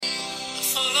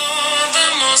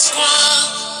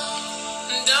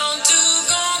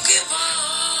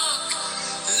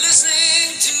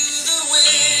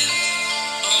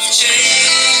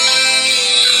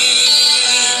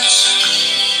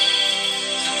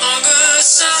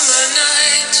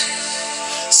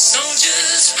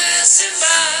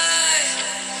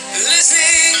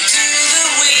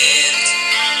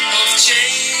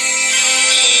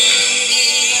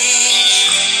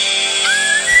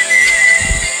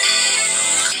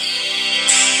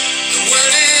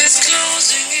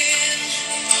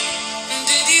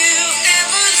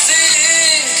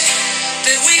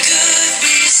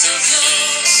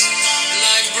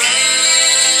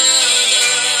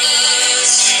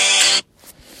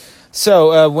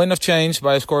So, Wind of Change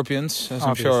by Scorpions, as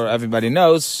I'm sure everybody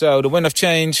knows. So, the Wind of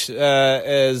Change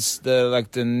is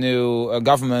the new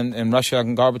government in Russia,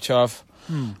 Gorbachev.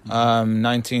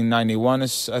 1991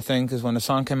 is when the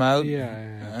song came out. Yeah.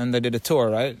 And they did a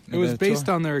tour, right? It was based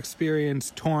on their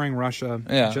experience touring Russia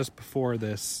just before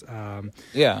this. And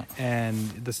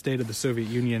the state of the Soviet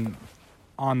Union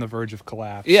on the verge of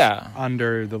collapse.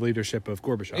 Under the leadership of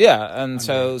Gorbachev. And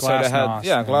so they had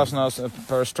Glasnost,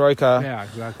 Perestroika. Yeah,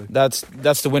 exactly.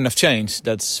 That's the wind of change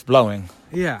that's blowing.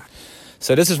 Yeah.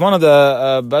 So this is one of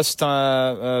the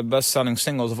best-selling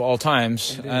singles of all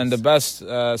times, and the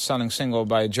best-selling single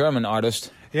by a German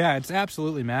artist. Yeah, it's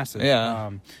absolutely massive.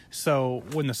 Yeah. So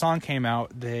when the song came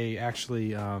out, they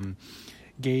actually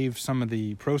gave some of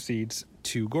the proceeds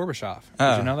to Gorbachev.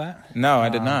 Did you know that? No, I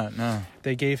did not. No.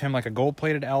 They gave him like a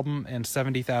gold-plated album and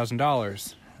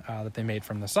 $70,000 that they made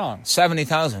from the song.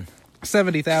 70,000.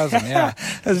 70,000, yeah.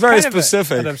 It's very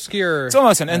specific. An obscure. It's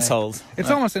almost an insult.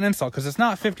 It's almost an insult because it's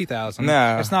not 50,000.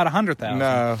 No. It's not 100,000.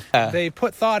 No. They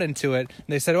put thought into it. And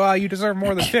they said, "Well, you deserve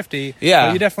more than 50. Yeah.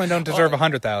 But you definitely don't deserve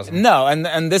 100,000." No,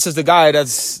 and this is the guy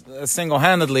that's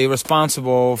single-handedly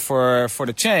responsible for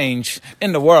the change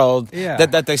in the world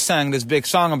that they sang this big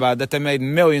song about, that they made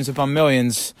millions upon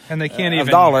millions and they can't of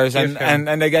even dollars,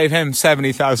 and they gave him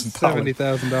 $70,000.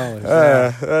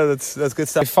 $70,000. That's good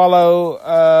stuff. They follow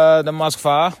the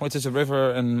Moskva, which is a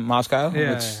river in Moscow,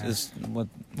 which is what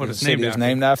the city is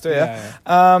named after.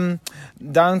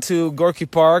 Down to Gorky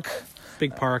Park.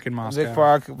 Big park in Moscow. Big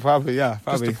park, probably.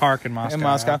 Just a park in Moscow. In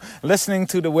Moscow. Yeah. Listening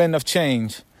to the Wind of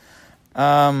Change.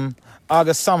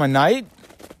 August summer night.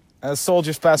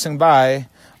 Soldiers passing by.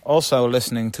 Also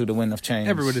listening to the Wind of Change.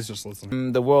 Everybody's just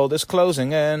listening. The world is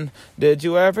closing in. Did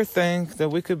you ever think that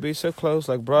we could be so close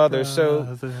like brothers?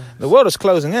 So the world is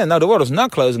closing in. No, the world is not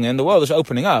closing in. The world is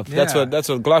opening up. Yeah. That's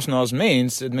what Glasnost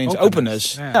means. It means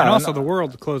openness. Yeah. And also the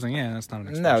world closing in. That's not an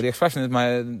expression. No, the expression is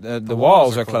the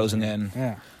walls are closing in.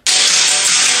 Yeah.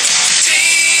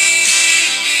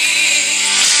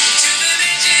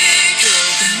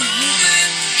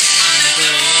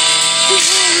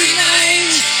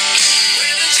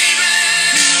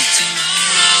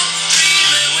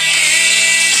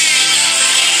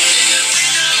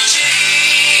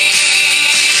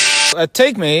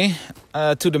 Take me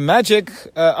to the magic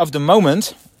of the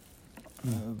moment.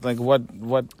 Like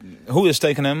who is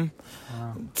taking him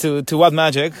to what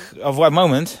magic of what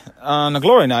moment on a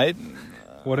glory night?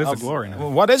 What is a glory night?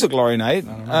 What is a glory night?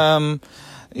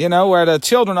 Where the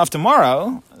children of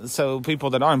tomorrow, so people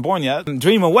that aren't born yet,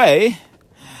 dream away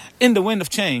in the wind of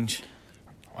change.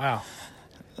 Wow.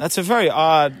 That's a very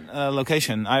odd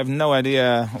location. I have no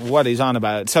idea what he's on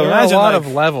about. So there are a lot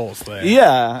of levels there.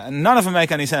 Yeah, none of them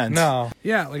make any sense. No.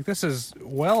 Yeah, this is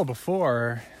well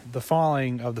before the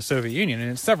falling of the Soviet Union, and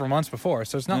it's several months before,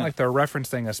 so it's not like they're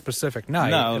referencing a specific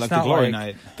night. No, it's like the glory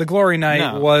night. The glory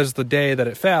night was the day that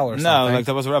it fell or something. No, like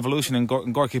there was a revolution in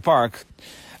Gorky Park.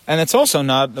 And it's also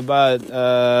not about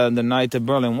the night the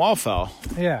Berlin Wall fell.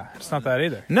 Yeah, it's not that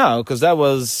either. No, because that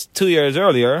was 2 years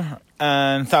earlier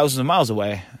and thousands of miles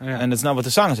away. Yeah. And it's not what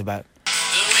the song is about.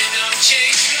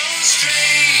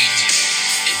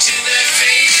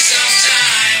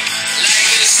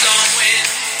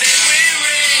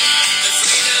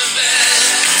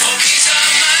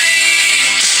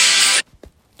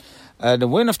 The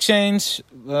wind of change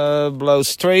blows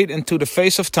straight into the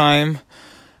face of time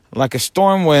like a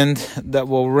storm wind that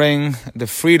will ring the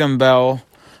freedom bell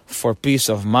for peace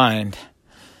of mind.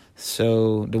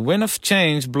 So the wind of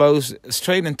change blows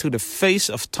straight into the face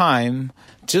of time,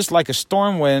 just like a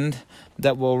storm wind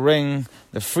that will ring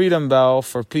the freedom bell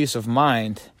for peace of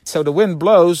mind. So the wind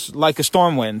blows like a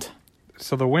storm wind.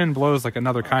 So the wind blows like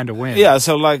another kind of wind. Yeah,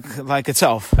 so like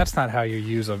itself. That's not how you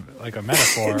use a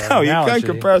metaphor. No, you can't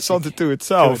compare something to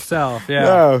itself. To itself, yeah.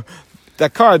 No.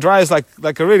 That car drives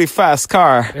like a really fast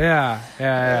car.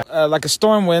 Yeah. Like a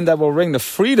storm wind that will ring the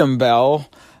freedom bell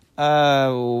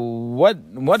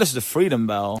what is the Freedom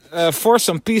Bell? For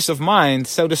some peace of mind.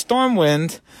 So the storm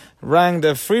wind rang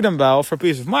the Freedom Bell for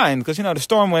peace of mind, because the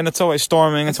storm wind, it's always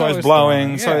storming, it's always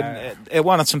blowing, so it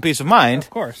wanted some peace of mind. Of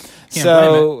course.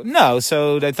 So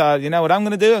they thought, what I'm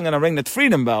going to do? I'm going to ring the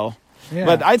Freedom Bell. Yeah.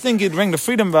 But I think you'd ring the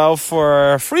Freedom Bell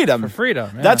for freedom. For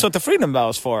freedom. Yeah. That's what the Freedom Bell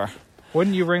is for.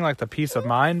 Wouldn't you ring like the peace of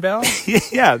mind bell?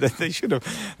 Yeah, they should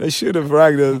have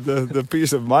rang the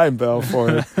peace of mind bell for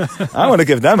it. I want to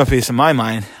give them a piece of my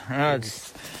mind.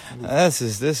 This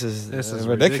is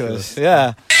ridiculous.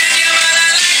 Yeah.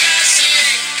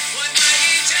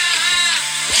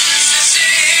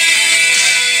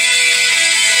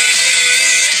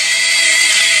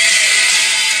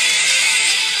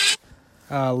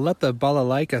 Let the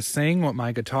balalaika sing what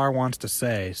my guitar wants to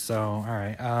say. So, all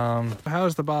right. How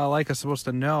is the balalaika supposed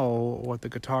to know what the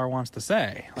guitar wants to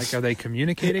say? Like, are they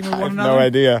communicating with one another? I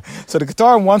have no idea. So the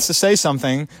guitar wants to say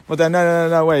something, but then,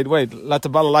 no, wait. Let the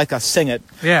balalaika sing it.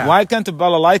 Yeah. Why can't the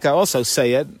balalaika also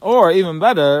say it? Or even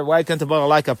better, why can't the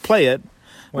balalaika play it?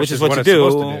 Which is what you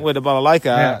do with a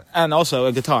balalaika and also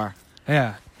a guitar.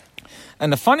 Yeah.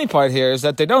 And the funny part here is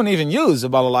that they don't even use a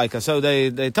balalaika. So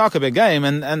they talk a big game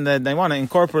and they want to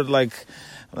incorporate like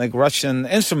Russian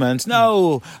instruments.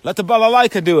 No, let the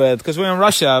balalaika do it because we're in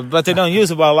Russia. But they don't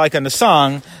use a balalaika in the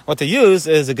song. What they use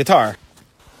is a guitar.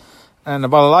 And the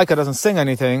balalaika doesn't sing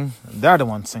anything. They're the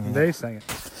ones singing. They sing it.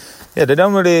 Yeah, they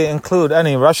don't really include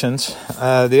any Russians.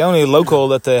 The only local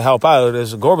that they help out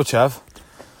is Gorbachev.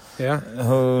 Yeah.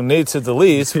 Who needs it the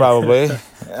least, probably.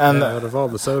 And out of all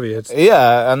the Soviets.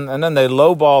 Yeah, and then they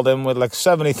lowballed him with like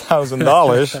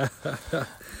 $70,000.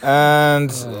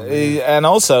 And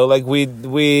also, like,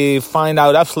 we find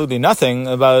out absolutely nothing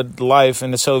about life in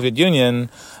the Soviet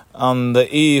Union on the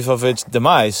eve of its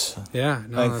demise. Yeah,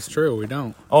 no, that's true. We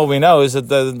don't. All we know is that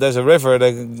there's a river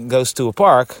that goes to a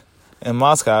park in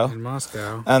Moscow.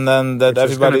 And then that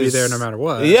everybody's going to be there no matter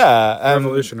what. Yeah.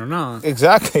 Revolution or not.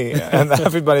 Exactly. And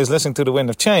everybody's listening to the wind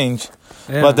of change.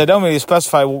 Yeah. But they don't really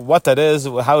specify what that is,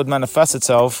 how it manifests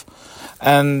itself.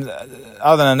 And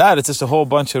other than that, it's just a whole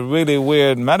bunch of really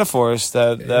weird metaphors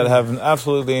that have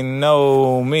absolutely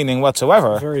no meaning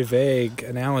whatsoever. Very vague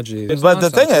analogies. But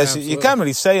the thing is, you can't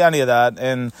really say any of that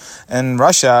in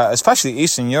Russia, especially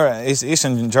Eastern Europe,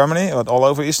 Eastern Germany, or all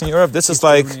over Eastern Europe. This is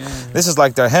like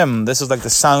their hymn. This is like the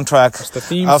soundtrack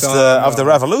of the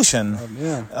revolution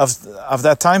of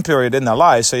that time period in their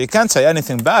lives. So you can't say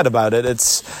anything bad about it.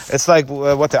 It's like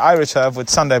what the Irish have with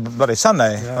Sunday Bloody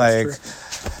Sunday,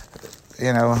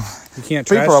 You can't.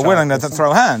 People are willing to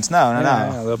throw hands. No.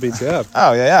 They'll beat you up.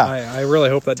 Oh yeah. I really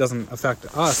hope that doesn't affect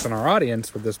us and our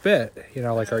audience with this bit.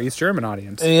 Like our East German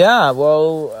audience. Yeah.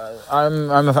 Well,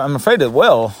 I'm afraid it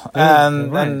will.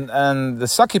 And the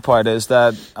sucky part is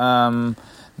that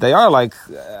they are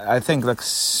I think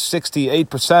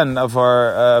 68% of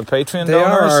our Patreon donors. They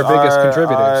are our biggest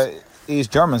contributors.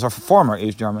 East Germans, or former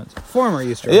East Germans. Former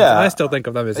East Germans. Yeah, I still think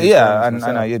of them as East Germans.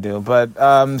 I know you do, but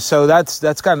so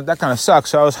that kind of sucks.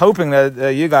 So I was hoping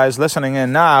that you guys listening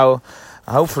in now,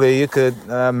 hopefully you could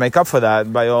make up for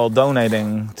that by all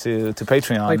donating to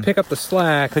Patreon. Like pick up the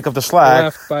slack,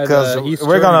 because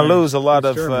we're going to lose a lot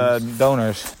of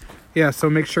donors. Yeah, so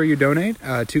make sure you donate.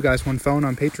 2 Guys 1 Phone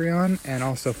on Patreon, and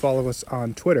also follow us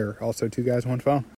on Twitter. Also 2 Guys 1 Phone.